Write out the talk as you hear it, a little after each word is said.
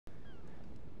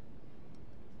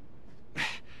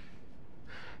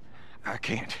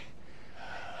can't.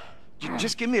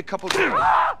 Just give me a couple...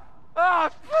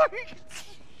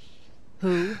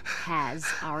 Who has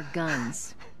our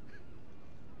guns?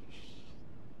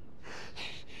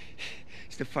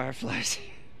 It's the Fireflies.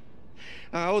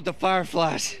 The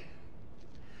Fireflies.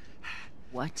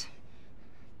 What?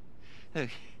 Look,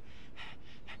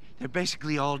 they're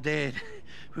basically all dead.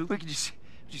 We can just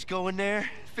go in there,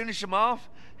 finish them off.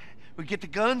 We get the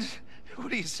guns. What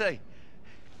do you say?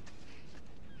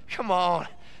 Come on.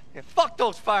 Yeah, fuck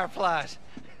those Fireflies.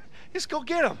 Let's go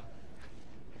get them.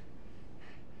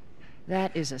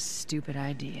 That is a stupid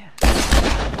idea.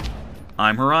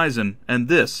 I'm Horizon, and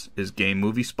this is Game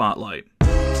Movie Spotlight.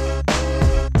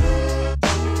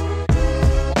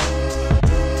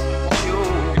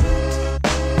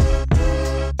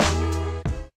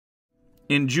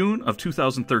 In June of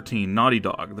 2013, Naughty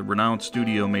Dog, the renowned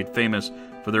studio made famous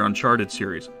for their Uncharted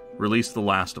series, released The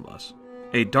Last of Us.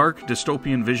 A dark,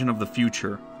 dystopian vision of the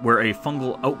future, where a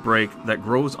fungal outbreak that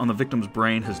grows on the victim's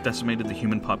brain has decimated the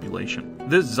human population.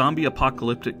 This zombie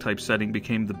apocalyptic type setting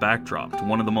became the backdrop to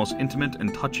one of the most intimate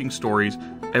and touching stories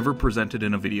ever presented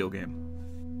in a video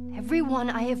game. Everyone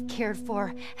I have cared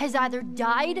for has either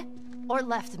died or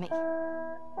left me.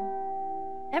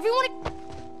 Everyone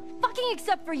fucking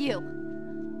except for you.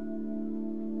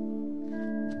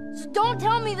 So don't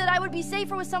tell me that I would be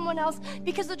safer with someone else,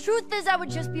 because the truth is I would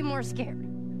just be more scared.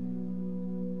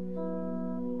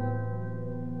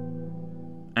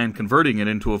 And converting it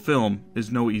into a film is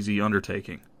no easy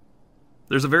undertaking.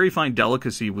 There's a very fine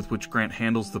delicacy with which Grant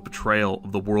handles the portrayal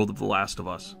of the world of The Last of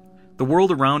Us. The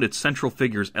world around its central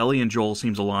figures, Ellie and Joel,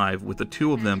 seems alive, with the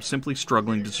two of them simply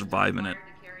struggling to survive in it.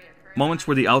 Moments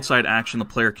where the outside action the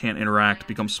player can't interact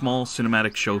become small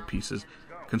cinematic showpieces,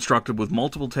 constructed with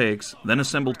multiple takes, then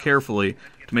assembled carefully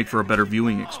to make for a better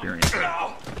viewing experience.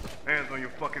 Hands on your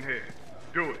fucking head.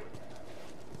 Do it.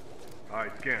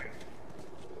 Alright, scan it.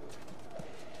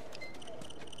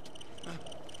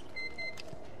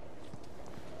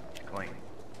 Clean.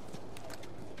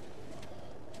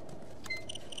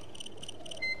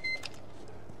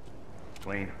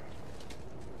 Clean.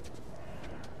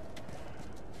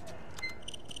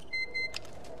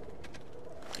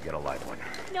 You got a live one.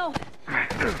 No.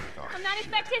 I'm not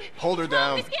infected. Hold her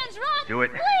down. The scan's wrong. Do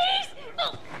it. Please.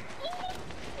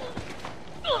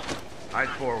 Eyes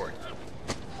forward.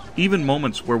 Even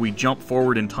moments where we jump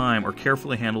forward in time are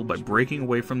carefully handled by breaking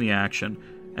away from the action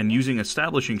and using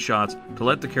establishing shots to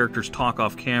let the characters talk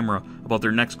off camera about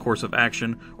their next course of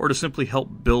action, or to simply help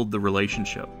build the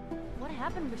relationship. What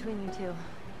happened between you two?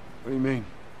 What do you mean?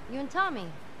 You and Tommy.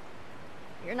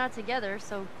 You're not together,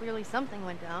 so clearly something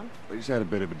went down. We just had a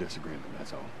bit of a disagreement,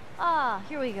 that's all. Ah,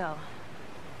 here we go.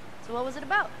 So what was it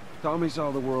about? Tommy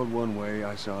saw the world one way,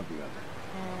 I saw it the other.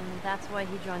 And that's why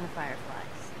he joined the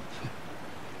Fireflies.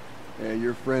 Yeah,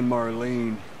 your friend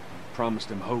Marlene promised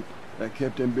him hope. That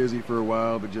kept him busy for a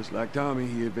while, but just like Tommy,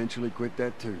 he eventually quit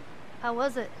that too. How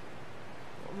was it?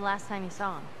 The last time you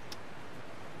saw him?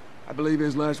 I believe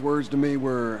his last words to me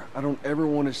were, I don't ever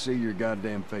want to see your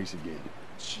goddamn face again.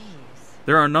 Jeez.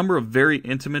 There are a number of very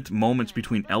intimate moments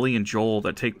between Ellie and Joel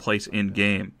that take place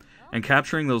in-game, and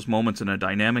capturing those moments in a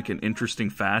dynamic and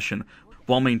interesting fashion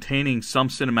while maintaining some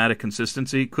cinematic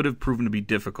consistency could have proven to be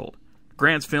difficult.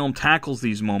 Grant's film tackles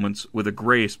these moments with a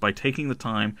grace by taking the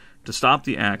time to stop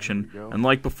the action and,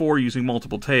 like before using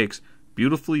multiple takes,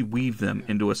 beautifully weave them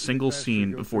into a single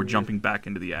scene before jumping back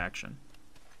into the action.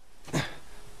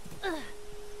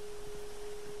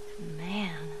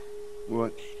 Man.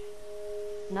 What?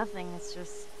 Nothing, it's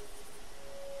just...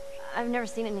 I've never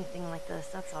seen anything like this,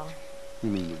 that's all. You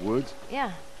mean the woods?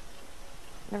 Yeah.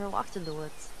 Never walked through the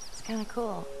woods. It's kind of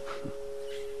cool.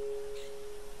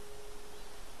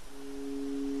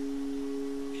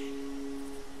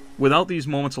 Without these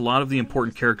moments, a lot of the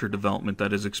important character development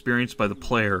that is experienced by the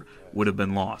player would have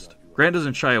been lost. Grant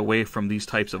doesn't shy away from these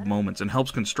types of moments and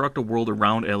helps construct a world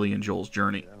around Ellie and Joel's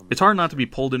journey. It's hard not to be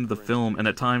pulled into the film and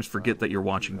at times forget that you're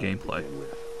watching gameplay.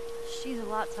 She's a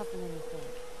lot tougher than you think.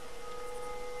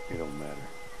 It don't matter.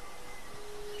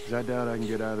 'Cause I doubt I can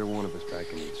get either one of us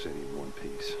back into the city in one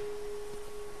piece.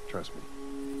 Trust me.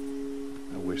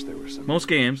 I wish there was some... Most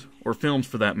games, or films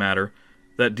for that matter,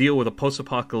 that deal with a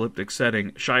post-apocalyptic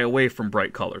setting shy away from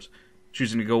bright colors,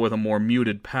 choosing to go with a more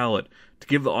muted palette to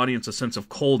give the audience a sense of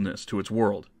coldness to its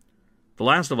world. The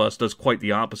Last of Us does quite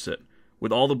the opposite.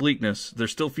 With all the bleakness, there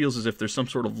still feels as if there's some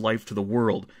sort of life to the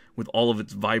world with all of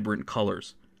its vibrant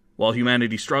colors. While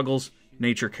humanity struggles,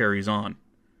 nature carries on.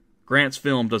 Grant's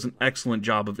film does an excellent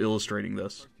job of illustrating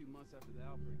this.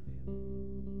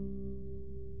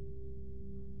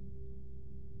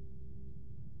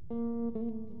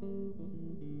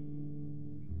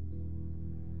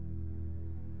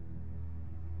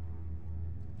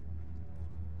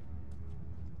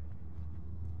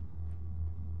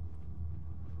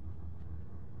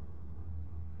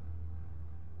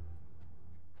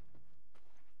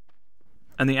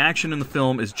 And the action in the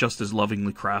film is just as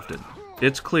lovingly crafted.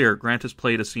 It's clear Grant has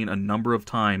played a scene a number of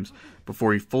times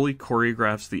before he fully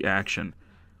choreographs the action,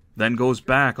 then goes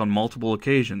back on multiple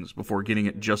occasions before getting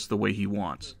it just the way he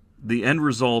wants. The end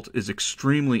result is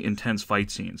extremely intense fight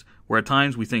scenes, where at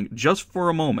times we think just for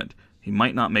a moment he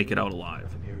might not make it out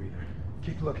alive. Here either.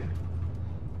 Keep looking.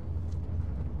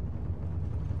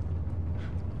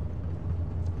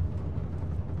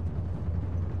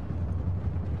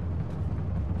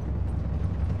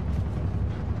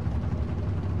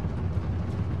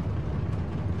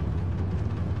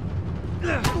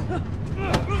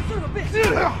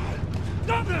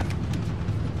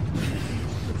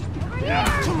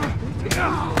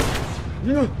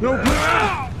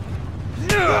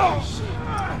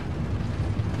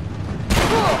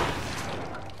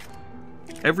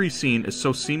 Every scene is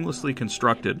so seamlessly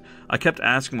constructed, I kept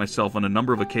asking myself on a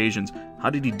number of occasions, how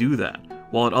did he do that?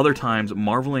 While at other times,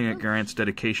 marveling at Grant's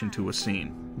dedication to a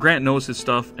scene. Grant knows his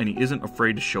stuff, and he isn't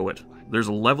afraid to show it. There's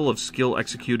a level of skill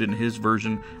executed in his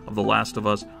version of The Last of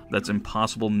Us that's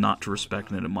impossible not to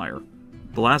respect and admire.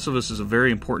 The Last of Us is a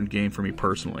very important game for me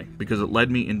personally, because it led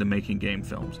me into making game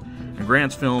films. And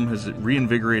Grant's film has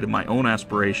reinvigorated my own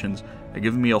aspirations and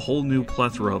given me a whole new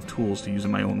plethora of tools to use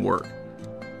in my own work.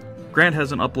 Grant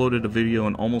hasn't uploaded a video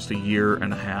in almost a year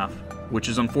and a half, which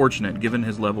is unfortunate given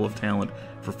his level of talent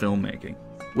for filmmaking.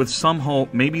 With some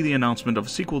hope, maybe the announcement of a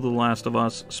sequel to The Last of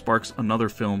Us sparks another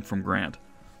film from Grant.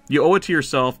 You owe it to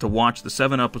yourself to watch the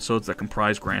 7 episodes that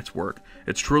comprise Grant's work.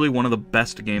 It's truly one of the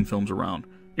best game films around.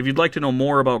 If you'd like to know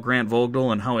more about Grant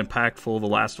Vogel and how impactful The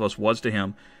Last of Us was to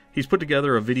him, he's put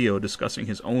together a video discussing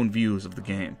his own views of the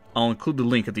game. I'll include the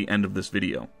link at the end of this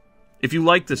video. If you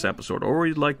liked this episode, or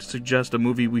you'd like to suggest a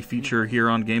movie we feature here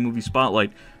on Game Movie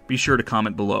Spotlight, be sure to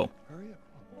comment below.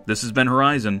 This has been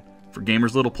Horizon, for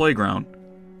Gamers Little Playground,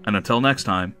 and until next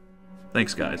time,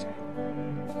 thanks guys.